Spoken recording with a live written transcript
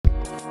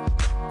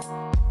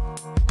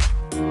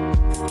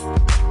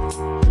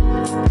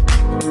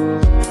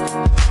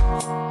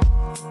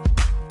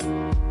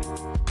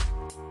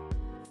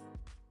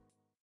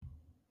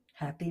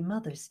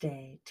Mother's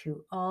Day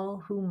to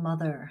all who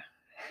mother.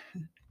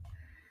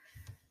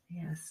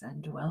 Yes,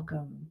 and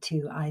welcome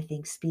to I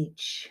Think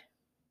Speech.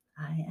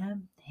 I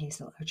am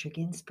Hazel Archer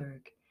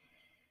Ginsburg.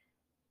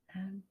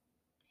 And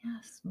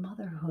yes,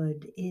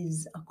 motherhood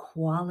is a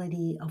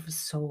quality of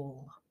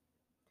soul.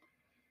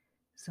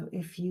 So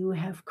if you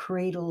have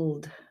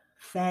cradled,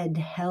 fed,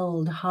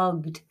 held,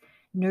 hugged,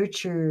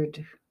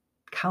 nurtured,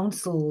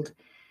 counseled,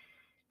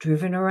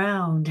 driven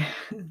around,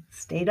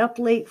 stayed up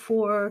late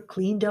for,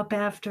 cleaned up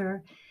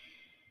after,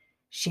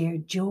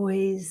 shared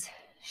joys,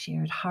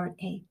 shared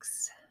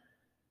heartaches,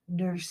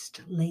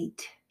 nursed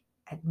late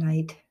at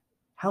night,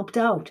 helped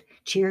out,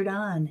 cheered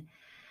on,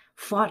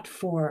 fought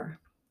for,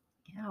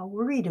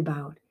 worried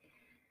about,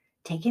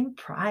 taken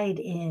pride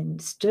in,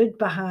 stood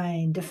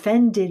behind,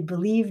 defended,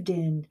 believed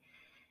in,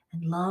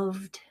 and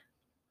loved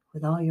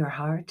with all your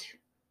heart,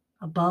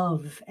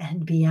 above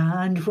and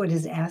beyond what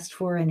is asked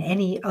for in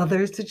any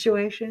other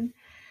situation,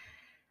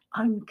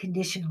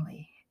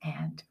 unconditionally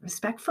and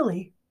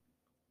respectfully.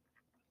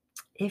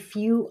 If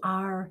you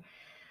are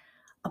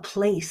a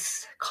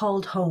place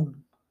called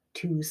home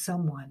to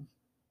someone,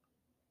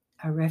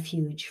 a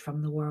refuge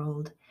from the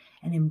world,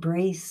 an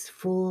embrace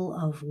full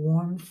of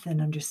warmth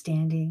and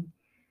understanding,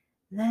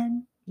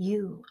 then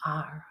you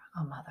are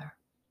a mother.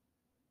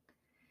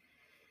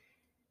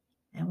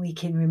 And we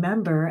can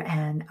remember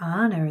and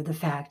honor the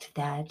fact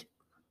that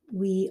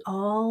we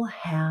all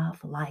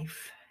have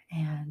life,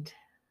 and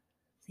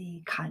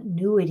the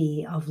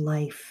continuity of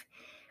life,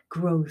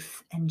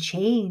 growth, and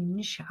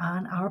change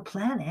on our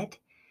planet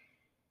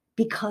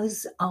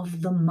because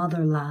of the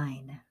mother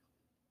line.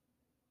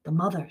 The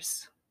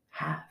mothers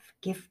have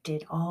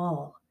gifted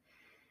all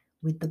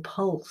with the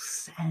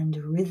pulse and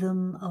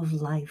rhythm of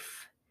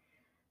life,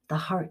 the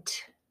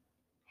heart,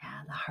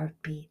 the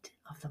heartbeat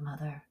of the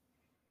mother.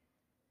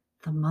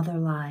 The mother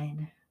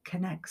line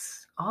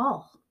connects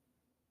all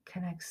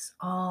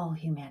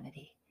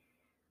humanity.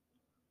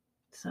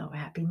 So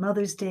happy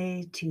Mother's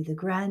Day to the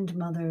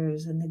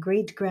grandmothers and the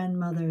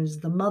great-grandmothers,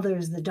 the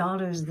mothers, the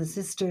daughters, the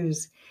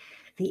sisters,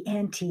 the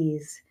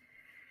aunties,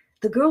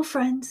 the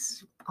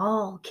girlfriends,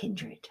 all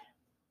kindred,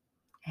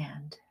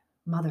 and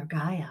Mother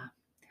Gaia,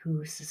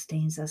 who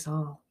sustains us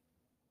all.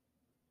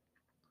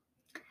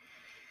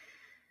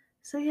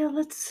 So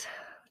let's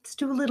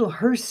do a little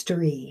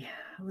herstory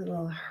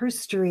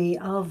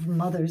of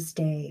Mother's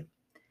Day.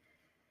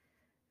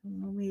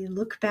 When we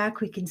look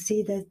back, we can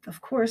see that,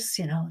 of course,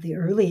 the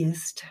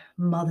earliest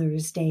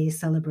Mother's Day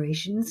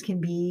celebrations can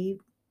be,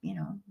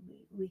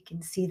 we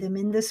can see them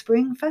in the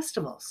spring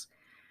festivals,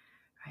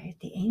 right?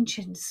 The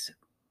ancients,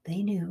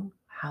 they knew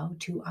how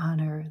to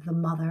honor the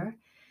mother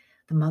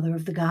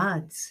of the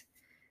gods,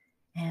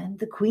 and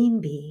the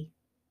queen bee,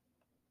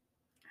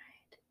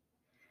 right?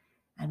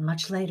 And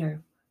much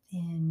later,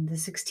 in the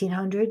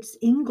 1600s,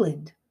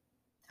 England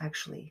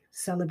actually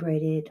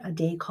celebrated a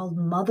day called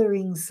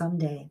Mothering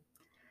Sunday.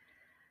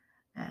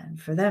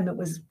 And for them, it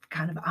was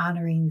kind of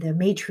honoring the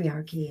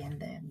matriarchy and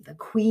then the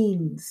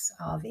queens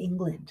of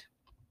England.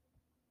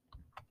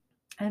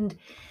 And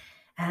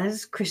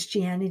as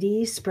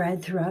Christianity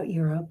spread throughout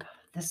Europe,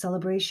 the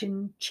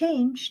celebration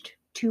changed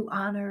to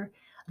honor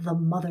the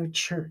Mother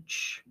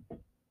Church.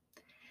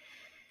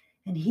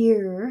 And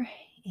here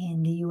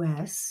in the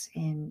US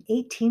in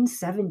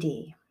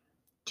 1870,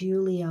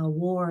 Julia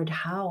Ward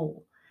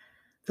Howe,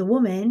 the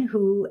woman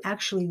who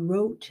actually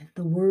wrote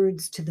the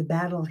words to the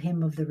Battle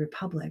Hymn of the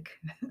Republic,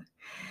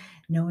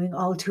 knowing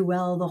all too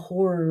well the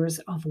horrors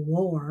of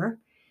war,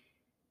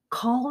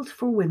 called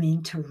for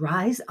women to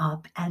rise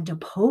up and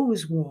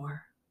oppose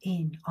war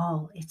in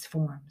all its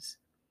forms.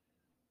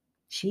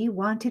 She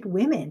wanted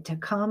women to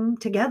come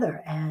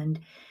together and,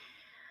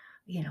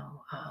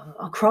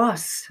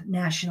 across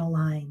national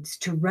lines,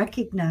 to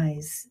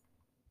recognize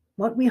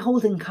what we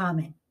hold in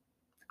common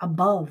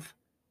above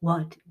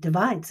what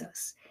divides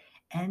us,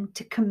 and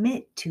to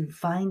commit to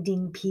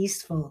finding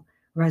peaceful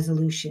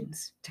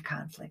resolutions to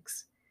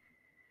conflicts.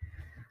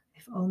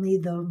 If only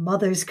the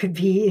mothers could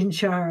be in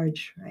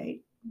charge, right?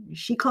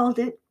 She called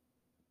it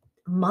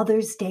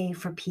Mother's Day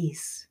for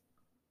Peace.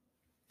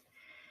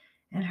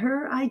 And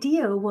her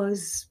idea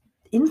was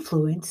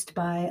influenced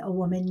by a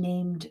woman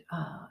named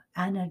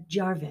Anna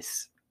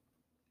Jarvis.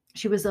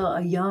 She was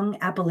a young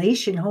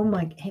Appalachian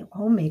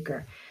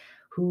homemaker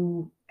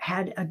who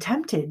had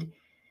attempted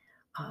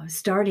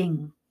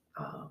starting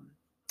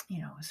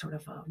sort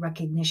of a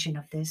recognition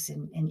of this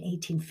in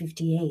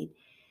 1858.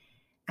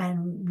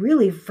 And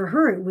really, for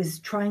her, it was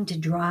trying to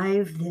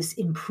drive this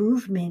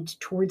improvement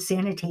towards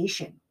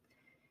sanitation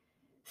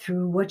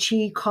through what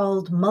she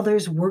called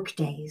Mother's Work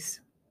Days.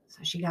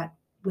 So she got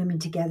women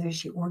together,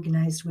 she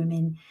organized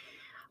women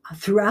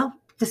throughout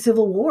the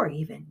Civil War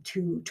even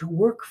to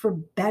work for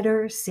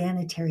better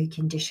sanitary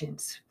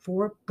conditions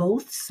for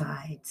both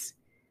sides.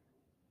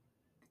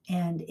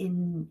 And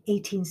in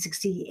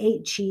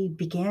 1868, she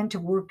began to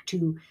work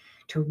to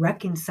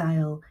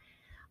reconcile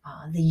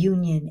the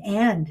Union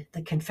and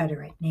the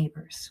Confederate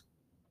neighbors.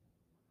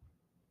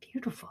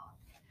 Beautiful.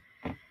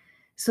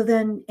 So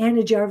then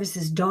Anna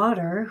Jarvis's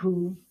daughter,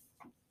 who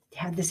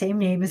had the same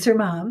name as her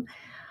mom,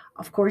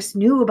 of course,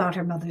 knew about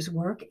her mother's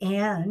work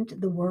and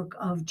the work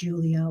of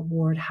Julia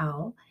Ward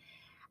Howe.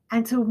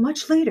 And so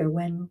much later,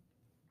 when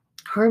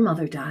her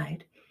mother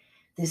died,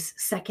 this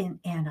second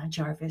Anna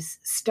Jarvis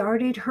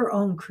started her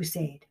own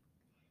crusade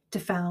to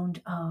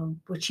found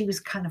what she was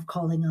kind of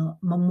calling a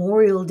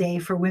Memorial Day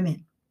for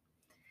women.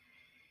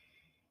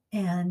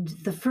 And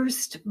the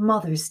first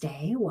Mother's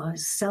Day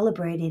was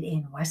celebrated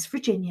in West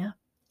Virginia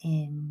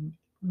in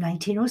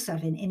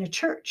 1907 in a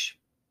church.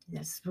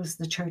 This was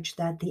the church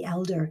that the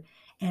elder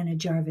Anna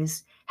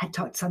Jarvis had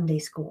taught Sunday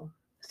school.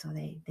 So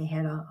they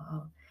had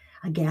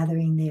a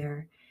gathering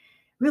there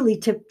really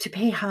to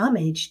pay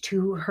homage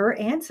to her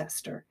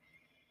ancestor.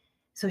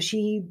 So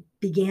she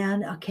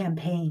began a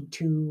campaign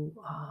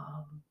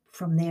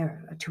from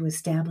there to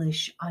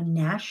establish a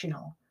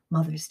national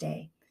Mother's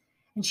Day.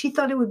 And she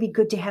thought it would be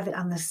good to have it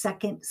on the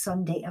second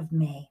Sunday of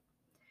May,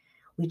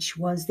 which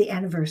was the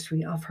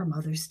anniversary of her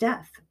mother's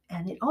death.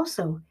 And it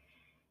also,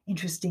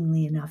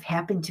 interestingly enough,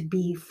 happened to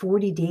be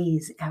 40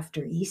 days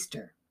after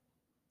Easter.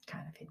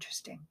 Kind of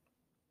interesting.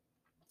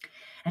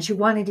 And she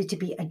wanted it to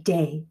be a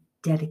day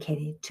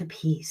dedicated to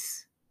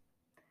peace.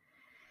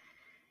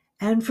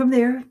 And from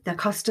there, the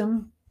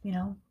custom,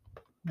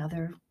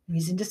 another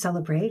reason to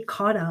celebrate,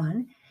 caught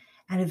on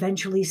and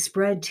eventually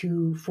spread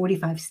to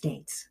 45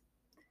 states.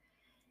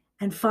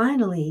 And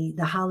finally,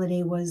 the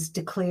holiday was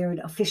declared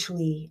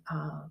officially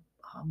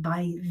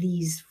by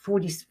these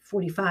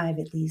 45,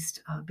 at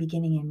least,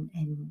 beginning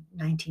in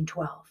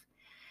 1912.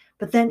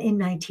 But then in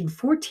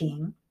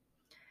 1914,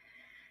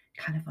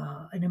 kind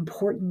of an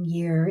important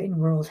year in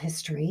world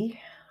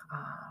history,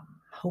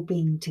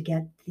 hoping to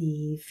get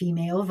the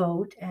female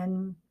vote,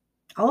 and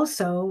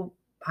also,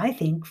 I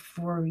think,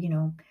 for,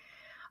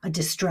 a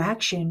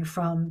distraction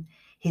from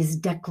his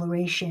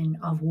declaration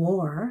of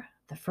war,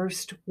 the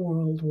First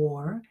World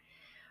War,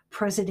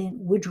 President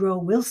Woodrow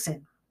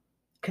Wilson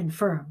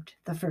confirmed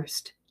the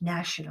first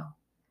National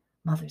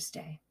Mother's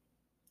Day.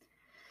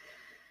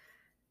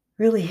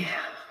 Really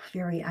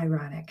very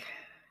ironic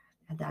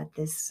that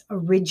this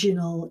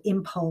original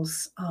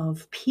impulse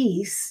of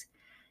peace,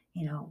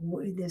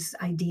 this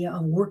idea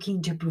of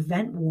working to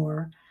prevent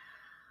war,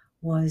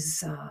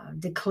 was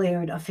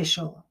declared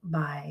official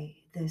by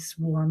this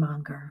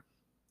warmonger,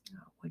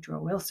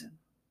 Woodrow Wilson,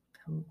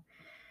 who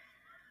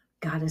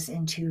got us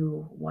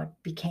into what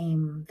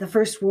became the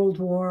First World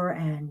War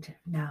and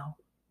now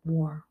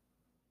war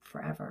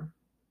forever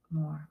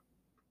more.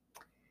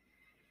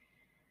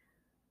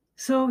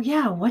 So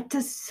yeah, what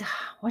does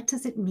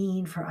it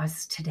mean for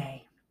us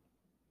today?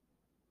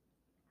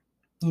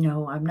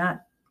 I'm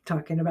not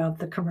talking about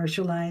the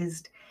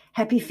commercialized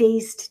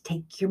happy-faced,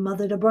 take your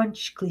mother to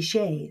brunch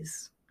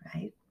cliches,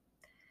 right?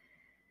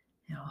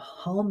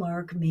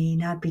 Hallmark may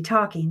not be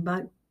talking,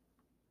 but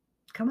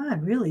come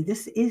on, really,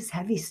 this is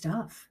heavy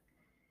stuff.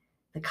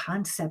 The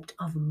concept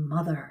of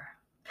mother,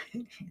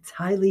 it's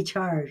highly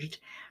charged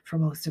for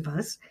most of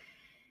us.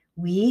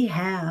 We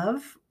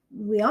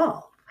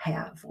all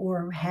have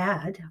or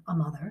had a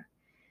mother,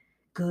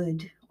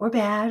 good or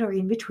bad or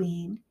in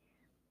between.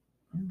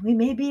 We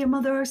may be a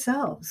mother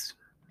ourselves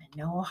and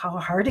know how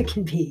hard it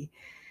can be.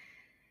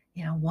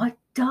 What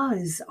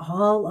does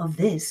all of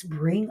this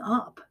bring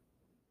up?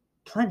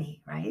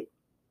 Plenty, right?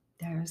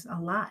 There's a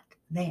lot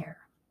there,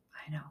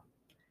 I know.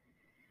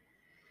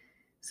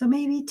 So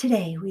maybe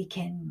today we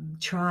can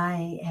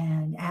try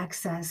and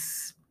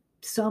access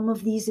some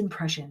of these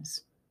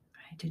impressions,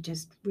 right? To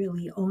just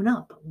really own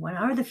up. What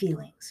are the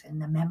feelings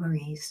and the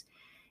memories?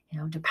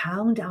 To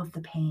pound out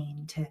the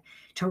pain,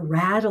 to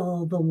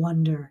rattle the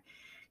wonder,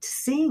 to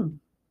sing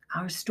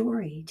our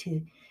story,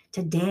 to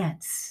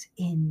dance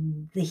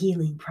in the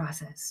healing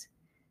process,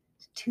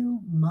 to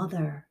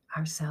mother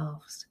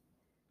ourselves.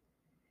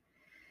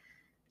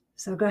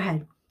 So go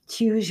ahead,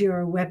 choose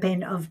your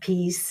weapon of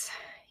peace,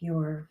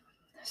 your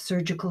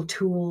surgical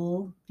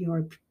tool,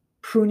 your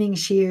pruning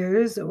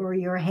shears, or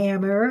your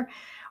hammer,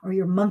 or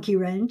your monkey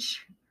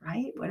wrench,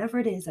 right? Whatever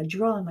it is, a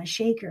drum, a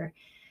shaker,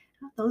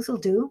 those will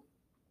do.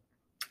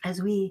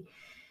 As we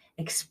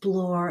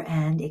explore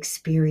and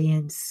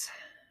experience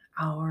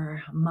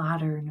our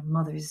modern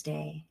Mother's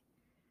Day,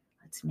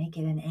 let's make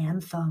it an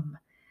anthem,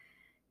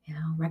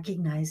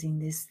 recognizing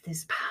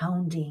this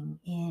pounding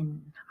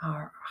in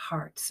our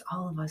hearts,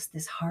 all of us,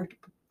 this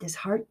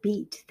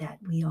heartbeat that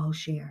we all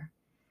share.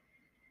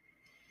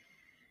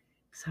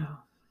 So,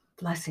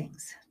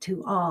 blessings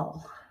to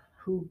all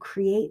who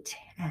create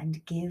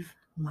and give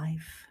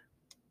life.